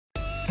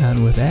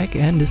And we're back,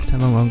 and this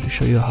time I'm going to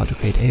show you how to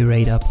create a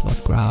radar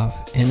plot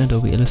graph in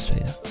Adobe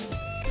Illustrator.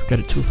 I've got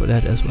a tool for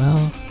that as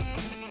well.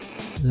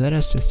 Let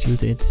us just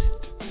use it.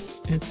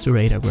 It's the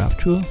radar graph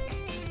tool.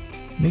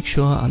 Make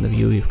sure under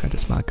view you've got the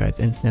smart guides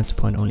and snap to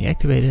point only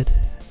activated.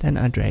 Then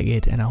I drag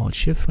it and I hold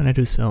shift when I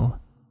do so.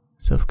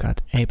 So I've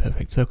got a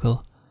perfect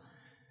circle.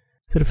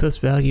 So the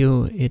first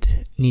value,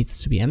 it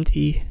needs to be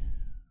empty,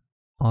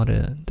 or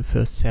the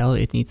first cell,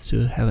 it needs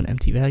to have an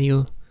empty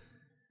value.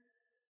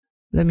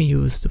 Let me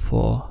use the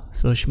 4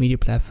 social media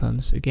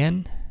platforms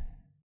again,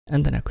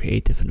 and then I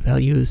create different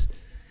values.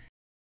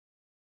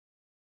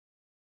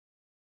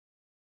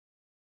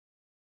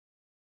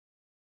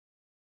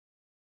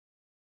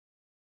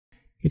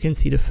 You can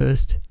see the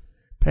first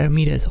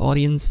parameter is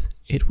audience.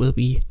 It will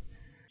be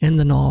in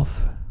the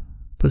north,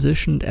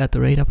 positioned at the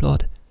radar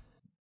plot.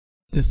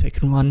 The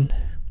second one,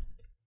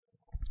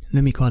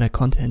 let me call that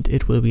content,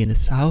 it will be in the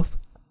south.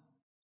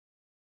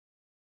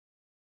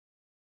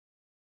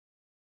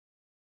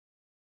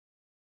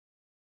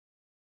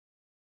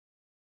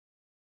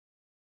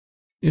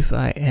 If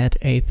I add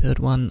a third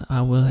one,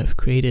 I will have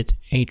created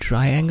a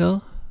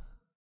triangle.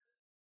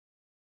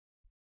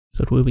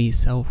 So it will be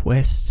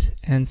southwest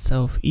and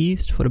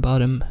southeast for the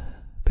bottom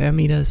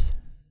parameters.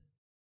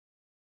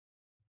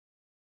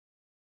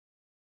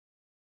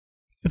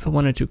 If I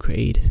wanted to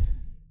create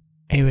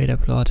a radar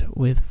plot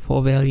with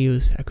 4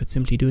 values, I could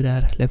simply do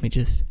that. Let me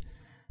just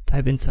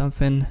type in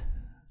something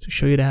to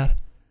show you that.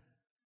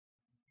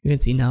 You can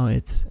see now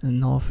it's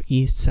north,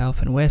 east,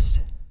 south and west.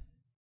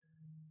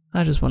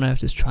 I just want to have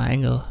this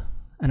triangle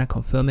and I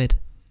confirm it.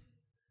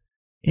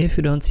 If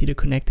you don't see the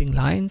connecting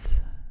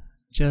lines,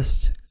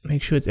 just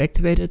make sure it's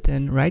activated,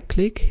 then right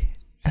click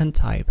and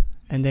type.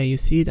 And there you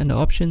see it under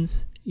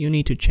options. You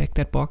need to check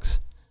that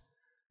box.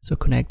 So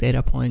connect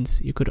data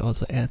points. You could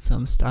also add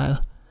some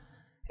style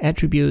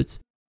attributes.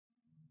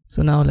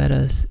 So now let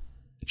us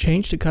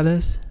change the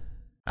colors,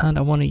 and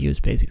I want to use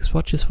basic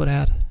swatches for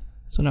that.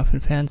 So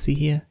nothing fancy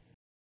here.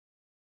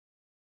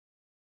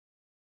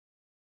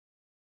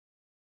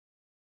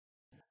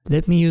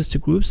 Let me use the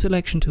group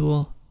selection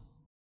tool.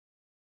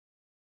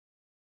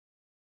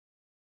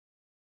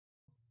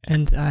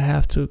 And I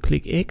have to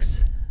click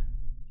X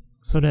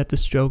so that the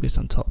stroke is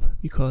on top,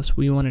 because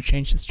we want to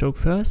change the stroke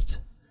first.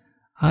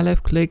 I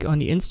left click on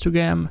the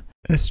Instagram,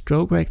 a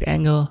stroke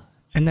rectangle,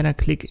 and then I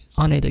click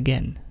on it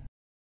again.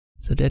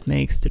 So that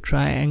makes the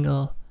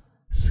triangle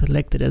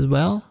selected as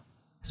well.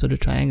 So the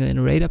triangle in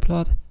the radar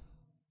plot.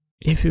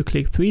 If you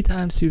click 3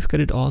 times, you've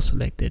got it all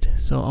selected.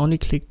 So only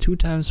click 2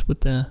 times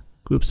with the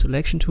group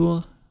selection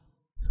tool.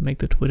 So make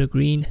the Twitter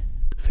green,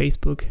 the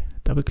Facebook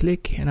double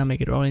click and I make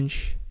it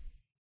orange,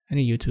 and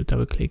the YouTube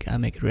double click, I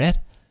make it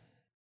red.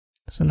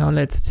 So now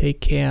let's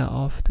take care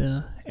of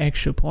the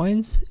actual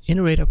points in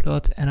the radar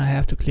plot, and I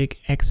have to click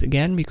X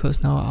again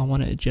because now I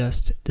want to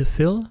adjust the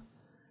fill,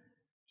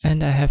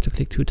 and I have to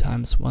click 2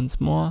 times once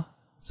more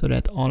so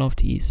that all of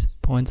these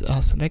points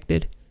are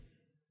selected.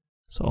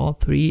 So all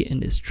 3 in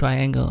this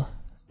triangle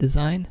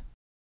design.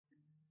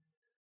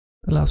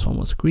 The last one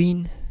was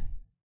green.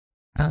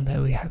 And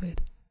there we have it.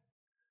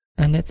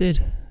 And that's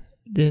it.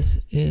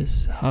 This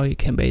is how you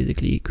can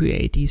basically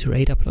create these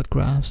radar plot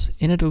graphs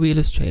in Adobe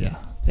Illustrator.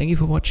 Thank you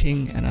for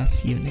watching, and I'll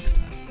see you next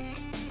time.